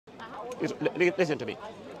Listen to me.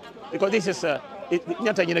 Because this is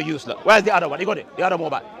not useless. Where's the other one? You got it? The other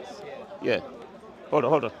mobile. Yeah. Hold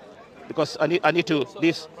on. Because I need to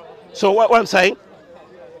this. So what I'm saying?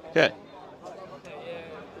 Yeah.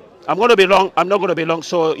 I'm gonna be long. I'm not gonna be long.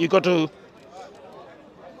 So you got to.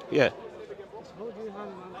 Yeah.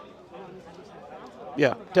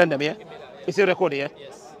 Yeah. Turn them. Yeah. Is it recording? Yeah.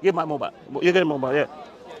 Yes. Give my mobile. You get a mobile. Yeah.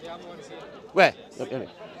 Where? Okay.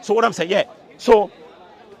 So what I'm saying? Yeah. So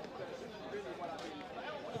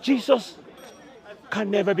Jesus can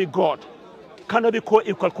never be God. Cannot be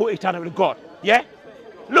co-equal, co-eternal with God. Yeah?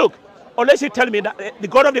 Look, unless you tell me that the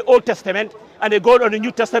God of the Old Testament and the God of the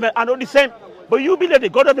New Testament are not the same. But you believe the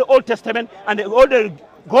God of the Old Testament and the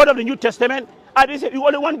God of the New Testament are the same. You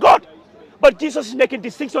only one God. But Jesus is making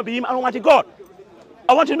distinction between him and Almighty God.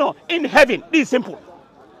 I want to know, in heaven, this is simple.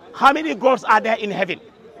 How many gods are there in heaven?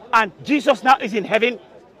 And Jesus now is in heaven.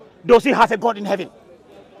 Does he have a God in heaven?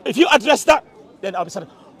 If you address that, then I'll be certain.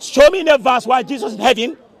 Show me in a verse why Jesus in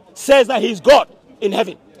heaven says that he is God in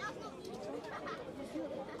heaven.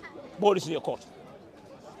 Board is in your court.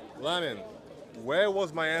 Lamin, where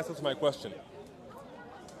was my answer to my question?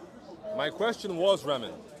 My question was,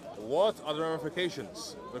 Lamin, what are the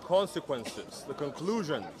ramifications, the consequences, the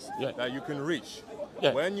conclusions that you can reach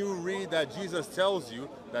when you read that Jesus tells you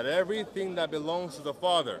that everything that belongs to the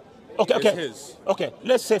Father is his? Okay,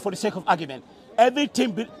 let's say for the sake of argument, everything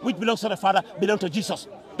which belongs to the Father belongs to Jesus.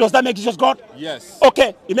 Does that make Jesus God? Yes.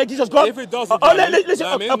 Okay, it makes Jesus God? If it doesn't,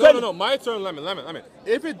 Lamin, no, my turn, Lamin.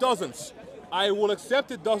 If it doesn't, I will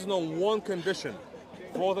accept it doesn't on one condition.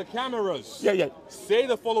 For the cameras, say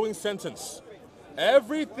the following sentence.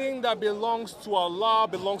 Everything that belongs to Allah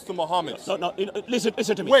belongs to Muhammad. No, listen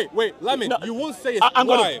to me. Wait, Lamin, you won't say it. I'm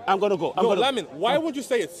going to go. Lamin, why would you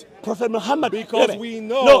say it? Prophet Muhammad. Because we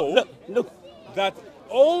know that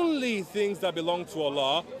only things that belong to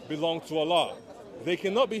Allah belong to Allah. They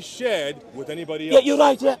cannot be shared with anybody else. Yeah, you're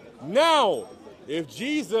right, yeah. Now, if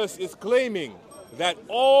Jesus is claiming that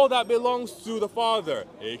all that belongs to the Father,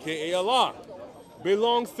 aka Allah,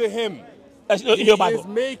 belongs to him, in your Bible. Is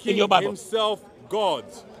making himself God.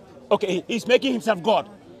 Okay, he's making himself God.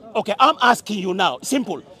 Okay, I'm asking you now.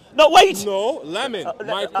 Simple. No, wait. No, Lamin,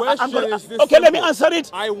 my question is this. Okay, let me answer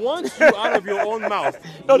it. I want you out of your own mouth.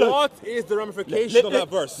 What is the ramification of that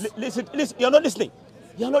verse? Listen, you're not listening.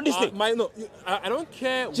 You're not listening. I don't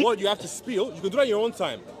care what you have to spiel. You can do that in your own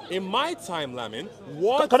time. In my time, Lamin,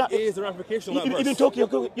 what is the ramification of that verse? You've been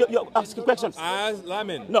talking, you're asking questions. As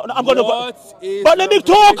Lamin, no, I'm going to go. What is but the let me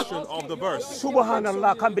talk. Of the verse?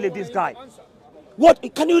 Subhanallah, I can't believe this guy. What?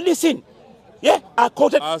 Can you listen? Yeah, I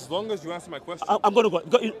quoted. As long as you answer my question. I'm going to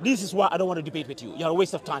go. This is why I don't want to debate with you. You're a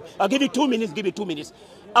waste of time. I'll give you 2 minutes. Give you 2 minutes.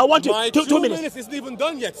 I want you. My 2 minutes. Isn't even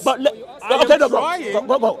done yet. But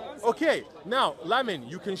go. Okay, now, Lamin,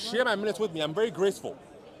 you can share my minutes with me. I'm very graceful.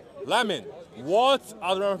 Lamin, what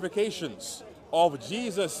are the ramifications of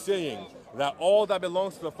Jesus saying that all that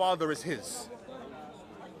belongs to the Father is his?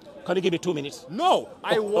 Can you give me 2 minutes? No,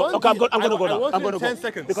 I want. Okay, I'm going to go now. I'm going to go 10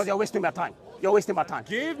 seconds. Because you're wasting my time. You're wasting my time.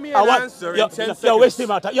 Give me an answer in 10 seconds. You're wasting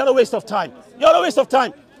my time. You're a waste of time. You're a waste of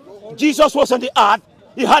time. Jesus was on the earth.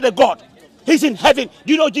 He had a God. He's in heaven.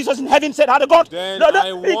 Do you know Jesus in heaven said had a God? Then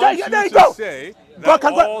I want you to say that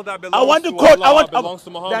all that belongs to Allah belongs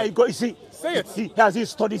to Muhammad. There you go. You see. Say it. He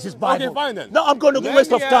studies his Bible. Okay, fine then. No, I'm going to go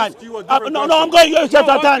waste of time. No, I'm going to waste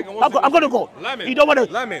of time. I'm going to go. Lamin, you don't want to.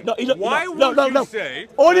 Lamin, why would you say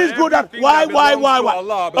all is good at why?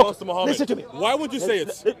 Allah belongs to Muhammad? Listen to me. Why would you say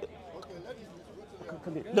it?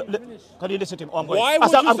 Can you listen to me? I'm going. Why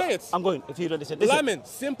would you say it? I'm going. If you don't listen. Lamin,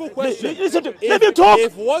 simple question. Listen to me. Let me talk.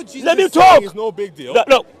 If what Jesus is saying is no big deal.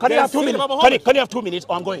 Look, can you have 2 minutes? Can you have 2 minutes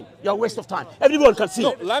or I'm going? You're a waste of time. Everyone can see.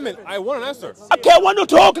 No, Lamin, I want an answer. Okay, I want to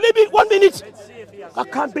talk. Leave me 1 minute. I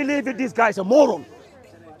can't believe it. This guy's a moron.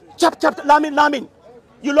 Lamin.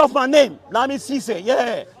 You love my name. Lamin Sise.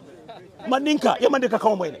 Yeah. Maninka. Yeah, Maninka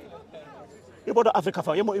Kamwene. You bought Africa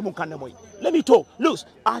for you. Let me talk.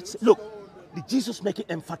 Look. Did Jesus make it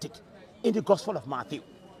emphatic in the Gospel of Matthew?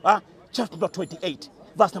 Chapter number 28,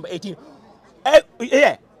 verse number 18.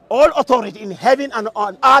 All authority in heaven and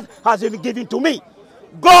on earth has been given to me.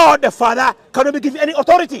 God the Father cannot be given any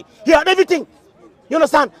authority. He had everything. You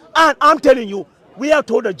understand? And I'm telling you, we are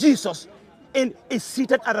told that Jesus is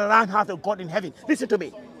seated at the right hand of God in heaven. Listen to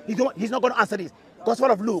me. He's not going to answer this.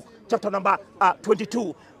 Gospel of Luke, chapter number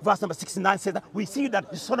 22, verse number 69 says that we see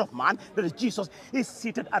that the Son of Man, that is Jesus, is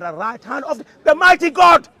seated at the right hand of the mighty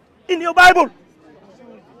God in your Bible.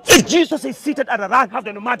 If Jesus is seated at the right hand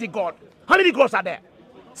of the mighty God, how many gods are there?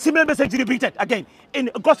 Similar message repeated again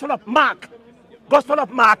in Gospel of Mark,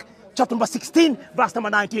 chapter number 16, verse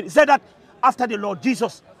number 19. It said that after the Lord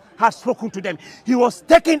Jesus has spoken to them. He was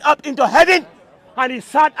taken up into heaven and he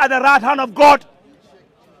sat at the right hand of God.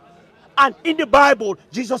 And in the Bible,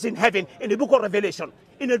 Jesus in heaven, in the book of Revelation,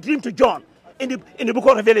 in a dream to John, in the book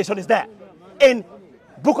of Revelation is there. In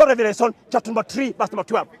book of Revelation, chapter number 3, verse number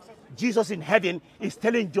 12, Jesus in heaven is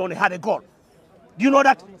telling John he had a God. Do you know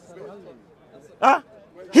that? Huh?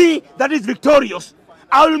 He that is victorious,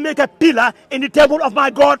 I will make a pillar in the temple of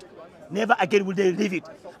my God. Never again will they leave it.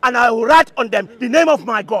 And I will write on them the name of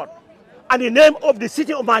my God and the name of the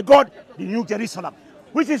city of my God, the New Jerusalem,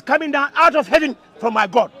 which is coming down out of heaven from my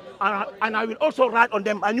God. And I will also write on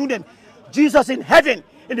them a new name. Jesus in heaven,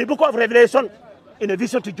 in the book of Revelation, in a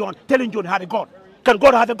vision to John, telling John he had a God. Can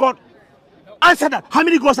God have a God? Answer that. How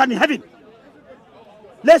many gods are in heaven?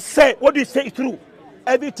 Let's say, what do you say is true?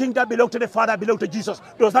 Everything that belongs to the Father belongs to Jesus.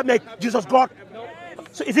 Does that make Jesus God?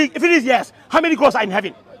 So if it is yes, how many gods are in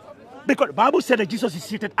heaven? Because the Bible said that Jesus is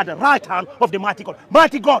seated at the right hand of the mighty God.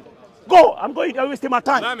 Mighty God. Go. I'm going. I'm wasting my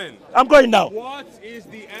time. Lamin, I'm going now. What is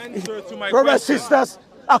the answer to my Brothers, question? sisters,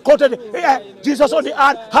 according to Jesus on the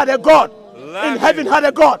earth had a God. Lamin, in heaven had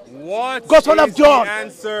a God. What Gospel of John.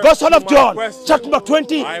 Gospel of John. Question? Chapter number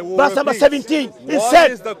 20, verse number 17. He What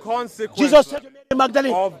said, is the consequence Jesus said to Mary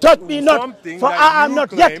Magdalene, touch me not, for I am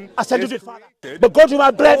not yet ascended to the Father. But go to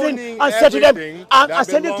my brethren and say to them, I'm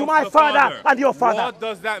ascending to my Father and your Father. What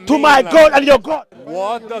does that mean, to my Lamin? God and your God.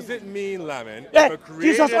 What does it mean, Lamin? Yeah,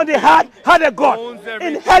 Jesus on the earth had a God.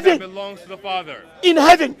 In heaven. That belongs to the Father. In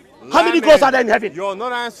heaven. How many gods are there in heaven? You're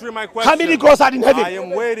not answering my question. How many gods are in heaven? I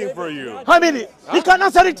am waiting for you. How many? Huh? You can't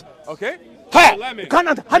answer it. Okay. Hey, Lamin, you can't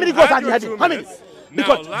answer. How many gods are in heaven? How many?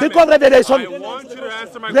 Now, Because Revelation, I want you to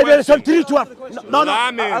answer my Revelation question. 3:12. No,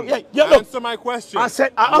 Lamin, look. answer my question. I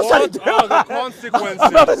said, I'm sorry. What are the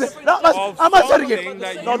consequences I'm answering something it.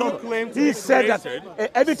 that No, you claim to he be said created,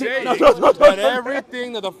 that everything. saying No. that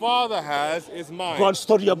everything that the Father has is mine? Go and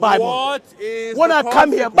study your Bible. What is when the I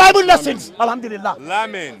come here, consequence, Bible lessons. Alhamdulillah.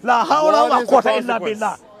 Lamin, La hawla wa what is the quwwata illa consequence?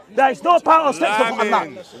 billah. There is no power or strength of Allah.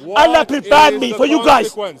 Lamin, Allah what prepared is me the for you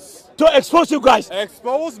guys consequence? to expose you guys.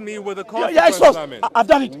 Expose me with the Yeah, consequence, expose. Lamin. I've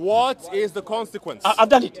done it. What is the consequence? I've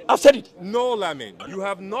done it. I've said it. No, Lamin, you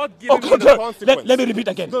have not given Okay, me the consequence. let me repeat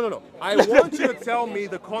again. No. I want you to tell me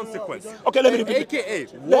the consequence. Okay, let me repeat it. AKA,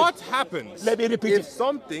 what happens let me repeat if it.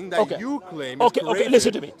 something that you claim is Okay, created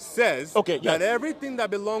listen to me. says yeah. that everything that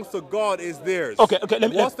belongs to God is theirs? Okay,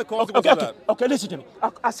 What's the consequence of that? Okay, listen to me.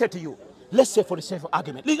 I said to you, let's say for the sake of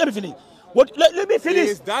argument, let me finish. Let me finish.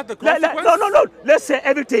 Is that the consequence? No. Let's say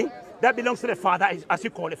everything that belongs to the Father, as you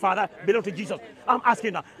call it, Father, belongs to Jesus. I'm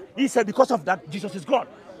asking now. He said because of that, Jesus is God.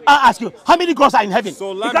 I ask you, how many gods are in heaven?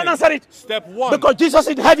 So, you Lamin, can answer it. Step one. Because Jesus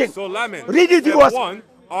is in heaven. So, Lamin, read it to step us. one,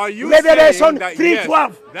 are you Revelation saying that 3:12.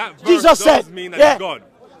 yes, that verse Jesus does said, mean that it's God?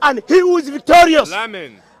 And he who is victorious,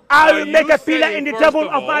 Lamin, I will make a pillar in the temple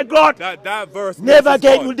of my God. That verse never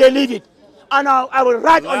again God. will they leave it. And I will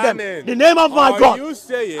write on them the name of my God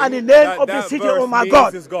and the name of the city of my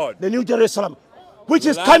God, the New Jerusalem, which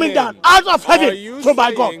is coming down out of heaven from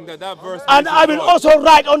my God. And I will also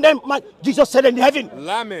write on them, Jesus said in heaven.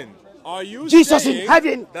 Lamin, are you Jesus saying in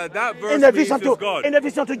heaven that verse in the means vision to God? In the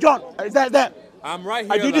vision to John. Is that there? I'm right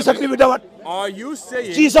here. I do disagree with that one. Are you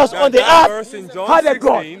saying Jesus that on the that earth verse in John had a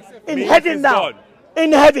God 16 in means heaven he's now. God?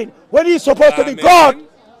 In heaven, when he's supposed to be Lamin, God.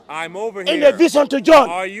 I'm over here. In the vision to John.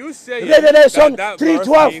 Are you saying Revelation that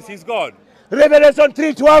 3:12 means he's God? Revelation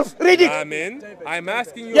 3:12. Read it. Amen. I'm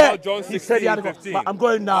asking you about John 16:15. I'm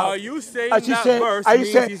going now. Are you saying that verse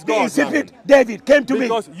means he's God? The insipid David came to me.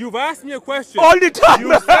 Because you've asked me a question. All the time.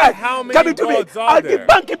 You said how many Coming to me. gods are I there?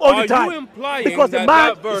 debunk him all the time. Are you implying because that the man,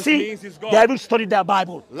 that verse see, means he's God? they haven't studied their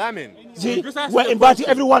Bible. Lamin, see, we're inviting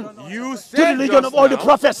everyone you to the religion of all the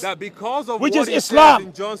prophets, that because of which what is Islam.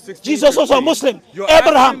 In John 16, Jesus also a Muslim. You're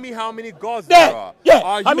Abraham. asking me how many gods there are. Yeah.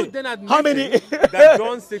 Are how you many? then admitting How many? that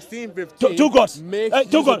John 16:15 two gods. makes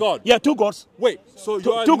two gods. God? Yeah, two gods. Wait, so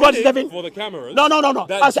you're two gods in admitting heaven? For the cameras? No.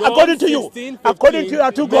 That John According to you, 16:15 according to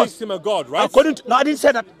you, two gods. Makes him a god, right? According to, no, I didn't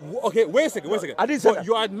say that. Okay, wait a second. I didn't say that.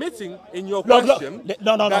 You're admitting in your question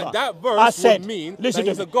that verse would mean that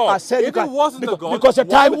he's a god. I said if it wasn't a god, because the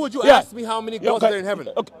time, why would you ask me how many gods are there in heaven?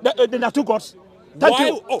 Okay. There are two gods. Thank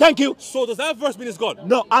you. Thank you. So does that verse mean it's God?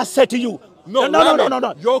 No, I said to you. No.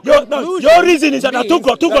 Your reason is that there are two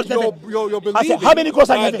gods. You're believing I said, how many gods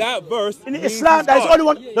are in heaven? That verse in Islam, there is only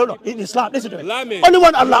one. No. In Islam, listen to me. Lamin, only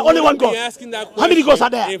one Allah, only one God. How many gods are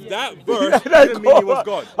there? If that verse didn't mean he was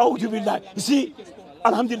God. How would you be like? You see,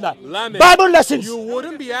 Alhamdulillah. Lamin, Bible lessons. You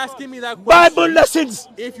wouldn't be asking me that question. Bible lessons.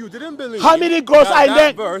 If you didn't believe how many gods are in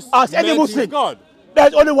there? Ask any Muslim. God.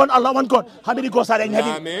 There's only one Allah, one God. How many gods are there in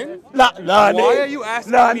heaven? Lamin, Lamin. why are you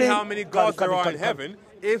asking me how many gods there are in heaven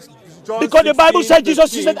If John Because the Bible 16, said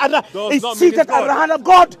Jesus 15 is does seated not mean he's at the God. hand of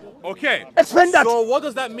God. Okay. Explain that. So what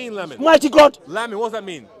does that mean, Lamin? Mighty God. Lamin, what does that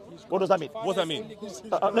mean? What does that mean? What does that mean?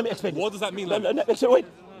 Let me explain. What does that mean, Let Lamin? me explain. Wait.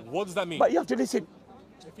 What does that mean? But you have to listen.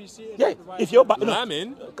 Yeah, if you're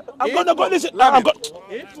Lamin, I'm gonna go listen. Lamin,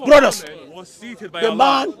 Brothers, Muhammad was seated by the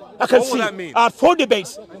Allah, man I can what see would that mean? at 4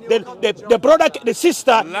 debates. The brother, the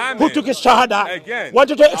sister Lamin, who took his shahada again,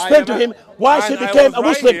 wanted to explain to him why she became a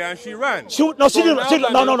Muslim. And she ran. No,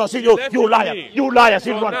 you liar. You liar.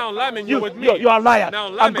 So now, Lamin, You you're with me. you are a liar. Now,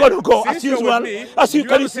 I'm Lamin, going to go since as you're usual. with me, As you you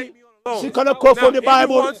can have to see. take me alone. She cannot quote Now, from the if you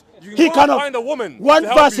Bible. want, you He can cannot. find a woman One to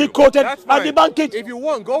help verse he you. quoted That's and fine. debunk it. If you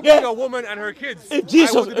want, go bring a woman and her kids. If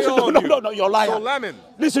Jesus, I will debate all of you. no, you're a liar. So, Lamin,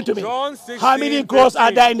 listen to me. John 16, How many ghosts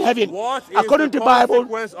are there in heaven? What is According the to Bible,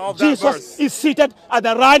 consequence of that Jesus verse? is seated at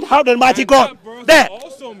the right hand of the mighty And God. that verse There.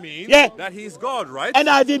 also means Yeah. that he's God, right? And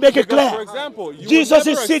I did make it Because, clear. for example, you Jesus would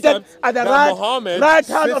is never seated accept at the that Muhammad right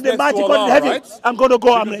hand sits of the next mighty to God in Allah, heaven. right? I'm going to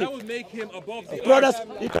go. Because that would make him above the Brothers,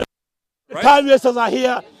 earth. Right? time wasters are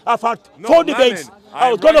here. I've had No, 4 Lamin, debates. I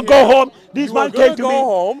I'm was going right to go here. home. This You man were gonna came to go me.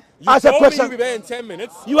 home. You Ask a told me question. you'll be there in 10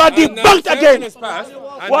 minutes. You are and now debunked 10 again. minutes passed, and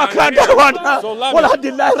Well, I now can't you're do here. one. So, Well, I Lamin,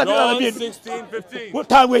 deny John 16, 15.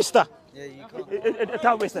 Time waster.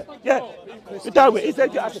 Time waster. Yeah. Time waster. He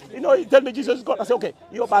said, he tell me Jesus is God. I said, okay.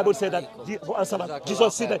 Your Bible said that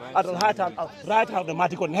Jesus seated at the right hand of the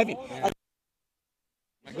mighty God in heaven.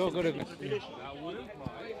 Go.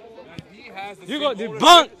 You got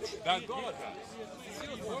debunked. That God has.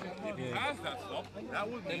 If he has that stuff, that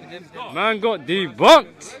would mean he's God. Man got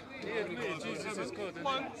debunked.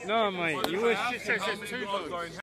 No, mate. You were shit.